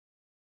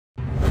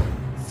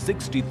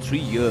63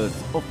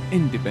 years of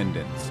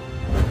independence,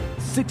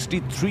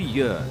 63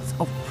 years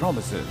of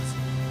promises,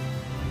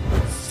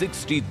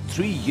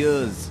 63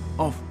 years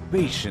of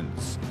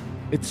patience.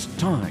 It's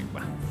time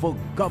for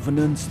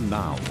governance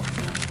now.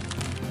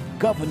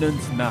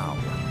 Governance now.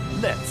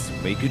 Let's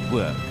make it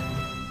work.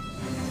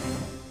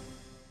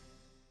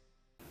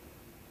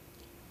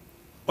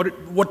 Or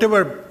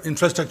whatever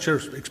infrastructure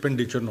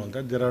expenditure and all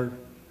that, there are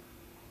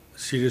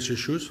serious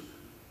issues.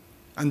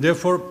 And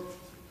therefore,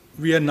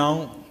 we are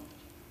now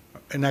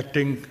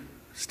enacting,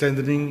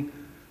 strengthening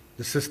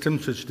the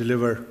systems which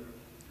deliver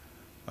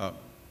a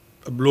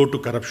blow to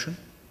corruption.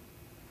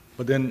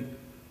 But then,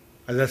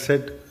 as I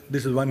said,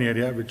 this is one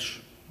area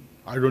which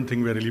I don't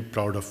think we're really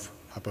proud of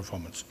our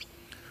performance.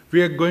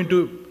 We are going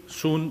to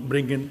soon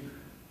bring in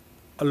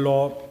a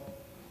law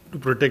to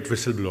protect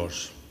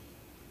whistleblowers,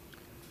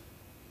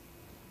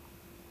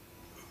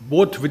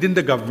 both within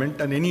the government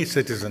and any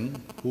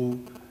citizen who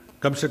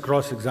comes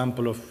across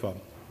example of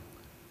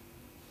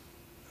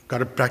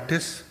corrupt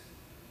practice.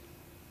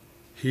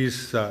 He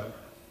is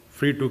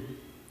free to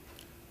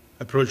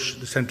approach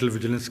the Central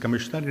Vigilance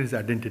Commissioner and his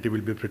identity will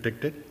be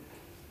protected.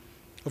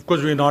 Of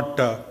course, we are not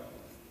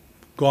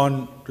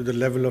gone to the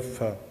level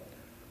of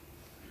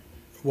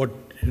what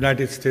the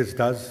United States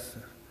does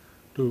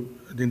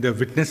in the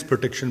witness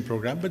protection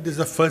program, but this is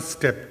a first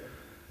step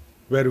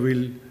where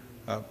we'll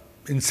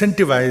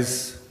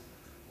incentivize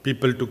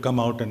people to come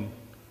out and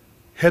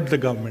help the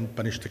government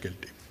punish the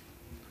guilty.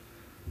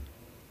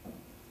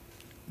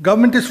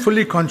 Government is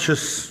fully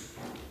conscious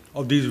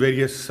of these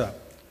various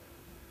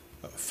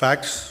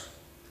facts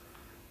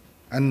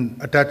and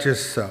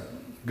attaches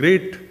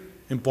great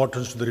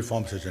importance to the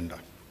reforms agenda.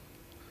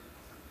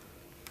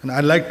 And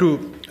I'd like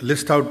to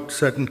list out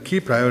certain key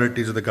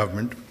priorities of the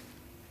government,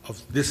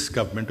 of this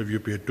government of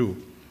UPA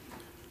 2,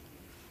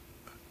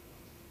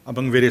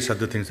 among various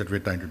other things that we're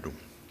trying to do.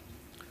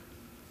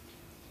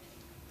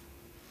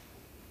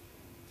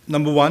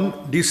 Number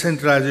one,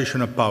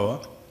 decentralization of power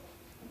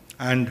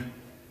and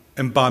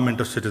empowerment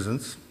of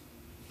citizens.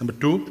 Number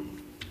two,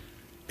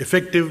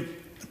 effective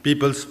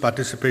people's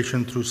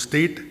participation through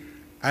state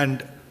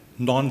and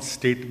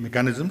non-state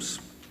mechanisms.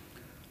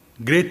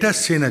 Greater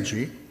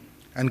synergy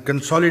and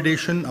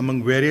consolidation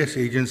among various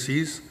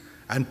agencies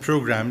and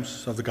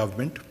programs of the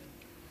government.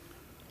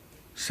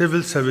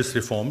 Civil service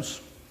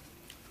reforms.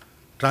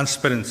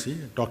 Transparency,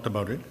 I talked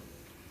about it.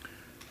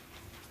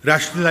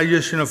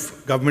 Rationalization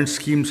of government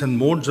schemes and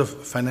modes of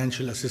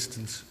financial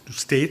assistance to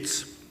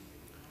states,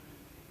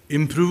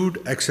 improved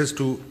access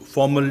to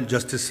formal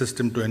justice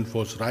system to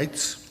enforce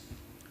rights,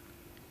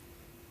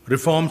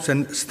 reforms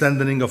and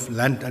strengthening of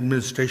land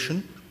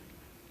administration,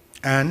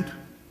 and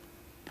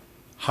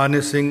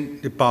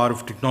harnessing the power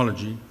of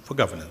technology for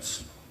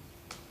governance.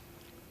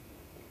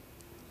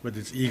 Whether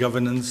it's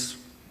e-governance,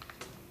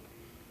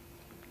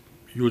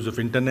 use of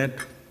internet,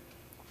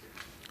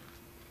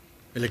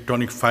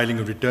 electronic filing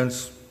of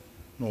returns,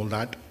 all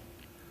that.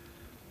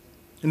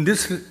 In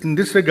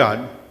this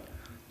regard,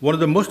 one of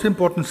the most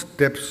important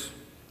steps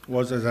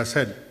was, as I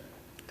said,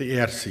 the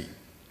ARC,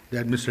 the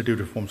Administrative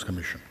Reforms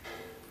Commission,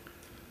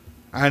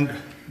 and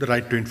the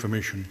Right to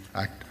Information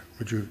Act,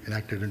 which we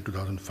enacted in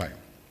 2005.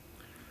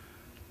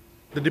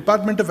 The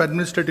Department of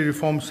Administrative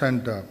Reforms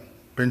and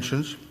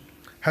Pensions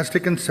has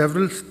taken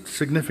several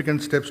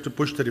significant steps to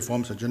push the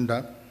reforms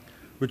agenda,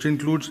 which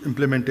includes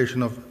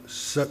implementation of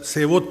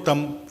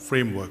Sevottam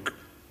framework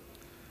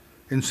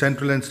in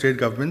central and state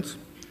governments,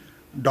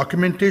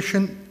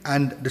 documentation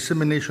and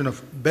dissemination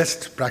of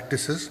best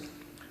practices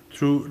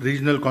through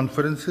regional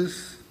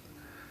conferences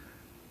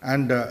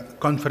and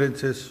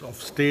conferences of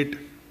state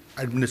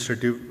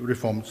administrative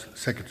reforms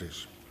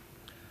secretaries.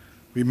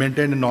 We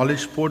maintain a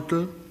knowledge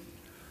portal,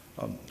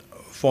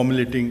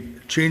 formulating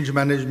change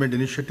management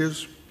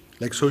initiatives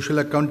like social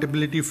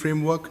accountability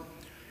framework,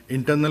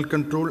 internal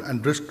control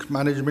and risk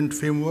management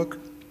framework,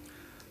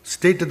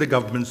 state of the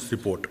government's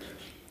report,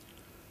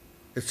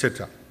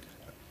 etc.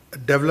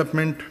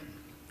 Development,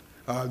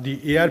 the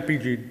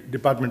ARPG,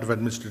 Department of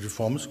Administrative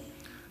Reforms,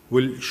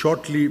 will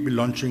shortly be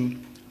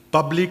launching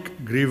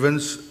public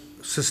grievance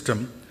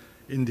system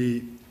in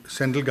the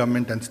central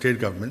government and state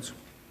governments,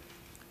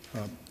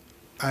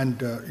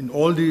 and in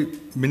all the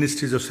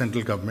ministries of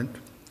central government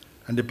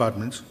and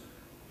departments.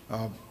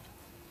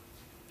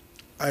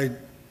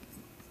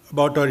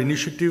 About our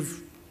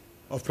initiative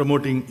of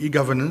promoting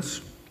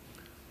e-governance,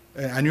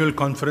 an annual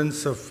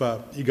conference of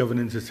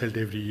e-governance is held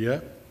every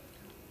year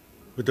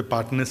with a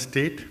partner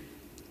state,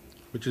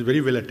 which is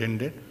very well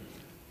attended,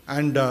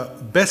 and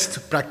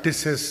best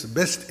practices,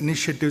 best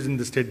initiatives in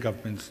the state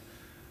governments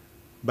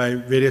by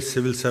various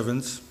civil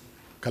servants,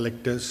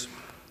 collectors,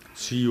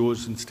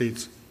 CEOs in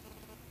states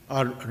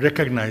are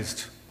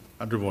recognized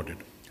and rewarded.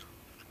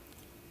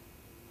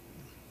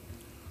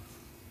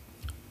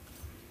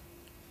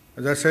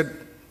 As I said,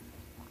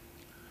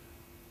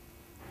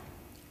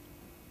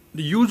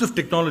 the use of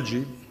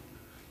technology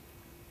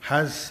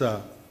has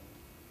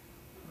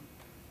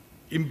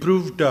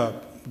improved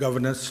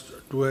governance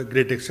to a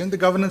great extent. The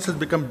governance has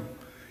become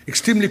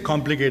extremely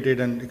complicated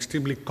and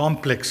extremely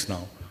complex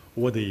now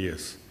over the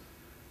years.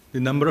 The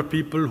number of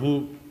people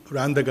who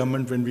ran the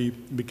government when we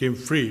became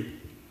free,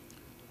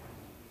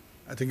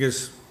 I think,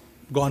 has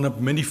gone up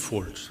many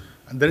folds.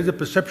 And there is a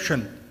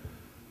perception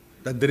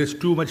that there is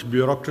too much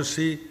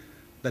bureaucracy,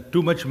 that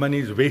too much money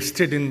is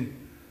wasted in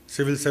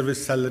civil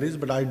service salaries,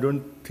 but I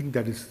don't think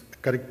that is a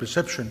correct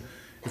perception.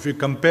 If you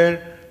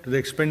compare to the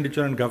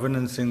expenditure on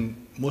governance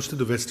in most of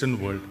the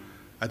Western world,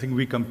 I think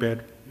we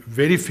compare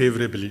very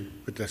favorably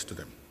with the rest of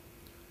them.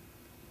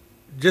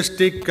 Just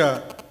take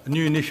a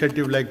new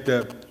initiative like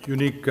the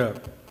unique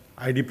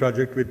ID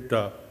project with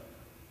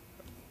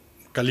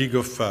colleague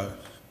of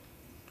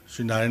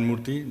Sri Narayan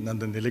Murthy,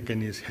 Nandan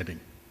Nilekani is heading.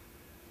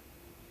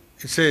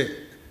 It's a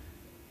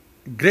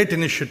great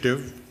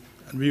initiative,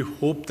 and we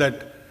hope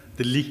that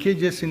the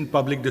leakages in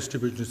public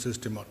distribution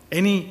system or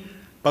any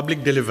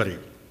public delivery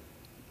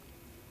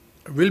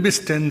will be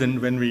strengthened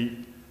when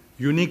we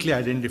uniquely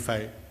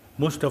identify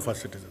most of our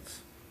citizens.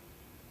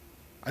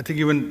 I think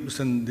even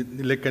Mr.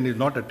 Nilekani is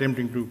not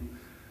attempting to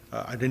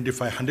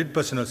identify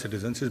 100% of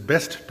citizens. His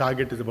best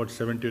target is about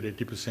 70 or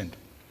 80%.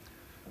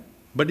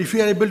 But if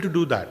we are able to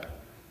do that,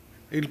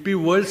 it will be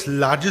world's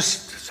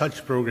largest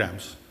such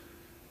programs,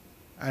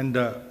 and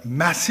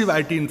massive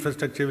IT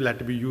infrastructure will have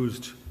to be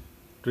used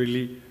to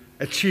really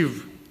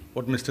achieve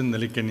what Mr.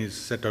 Nilekani is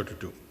set out to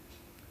do.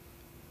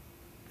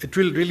 It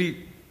will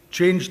really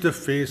change the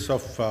face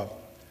of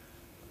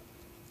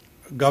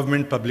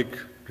government-public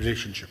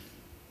relationship.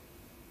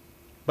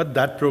 But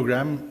that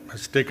program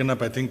has taken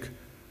up, I think,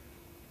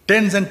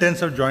 tens and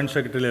tens of joint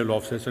secretary level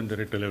officers and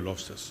director level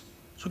officers.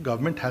 So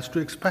government has to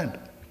expand.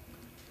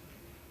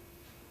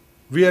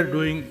 We are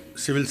doing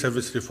civil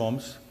service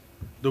reforms.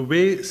 The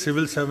way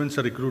civil servants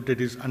are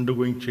recruited is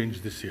undergoing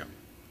change this year.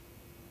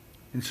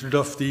 Instead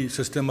of the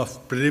system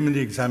of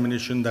preliminary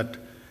examination that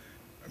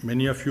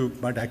many of you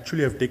might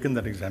actually have taken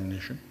that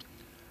examination,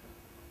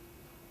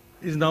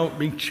 is now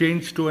being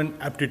changed to an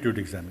aptitude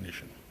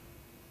examination.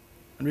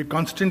 And we're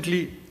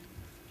constantly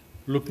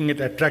looking at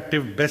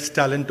attractive best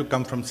talent to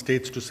come from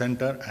states to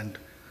center and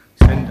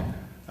send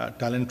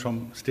talent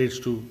from states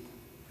to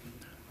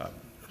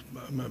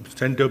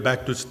center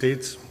back to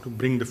states to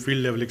bring the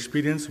field level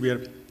experience. We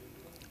are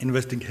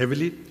investing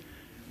heavily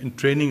in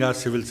training our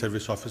civil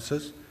service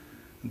officers.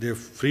 They're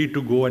free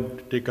to go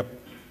and take up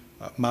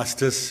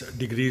master's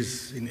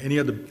degrees in any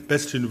of the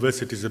best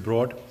universities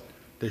abroad.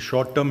 They're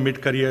short-term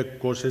mid-career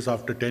courses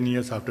after 10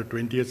 years, after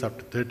 20 years,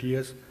 after 30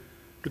 years,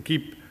 to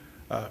keep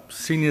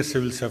senior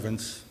civil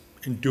servants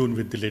in tune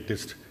with the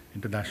latest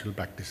international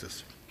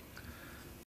practices.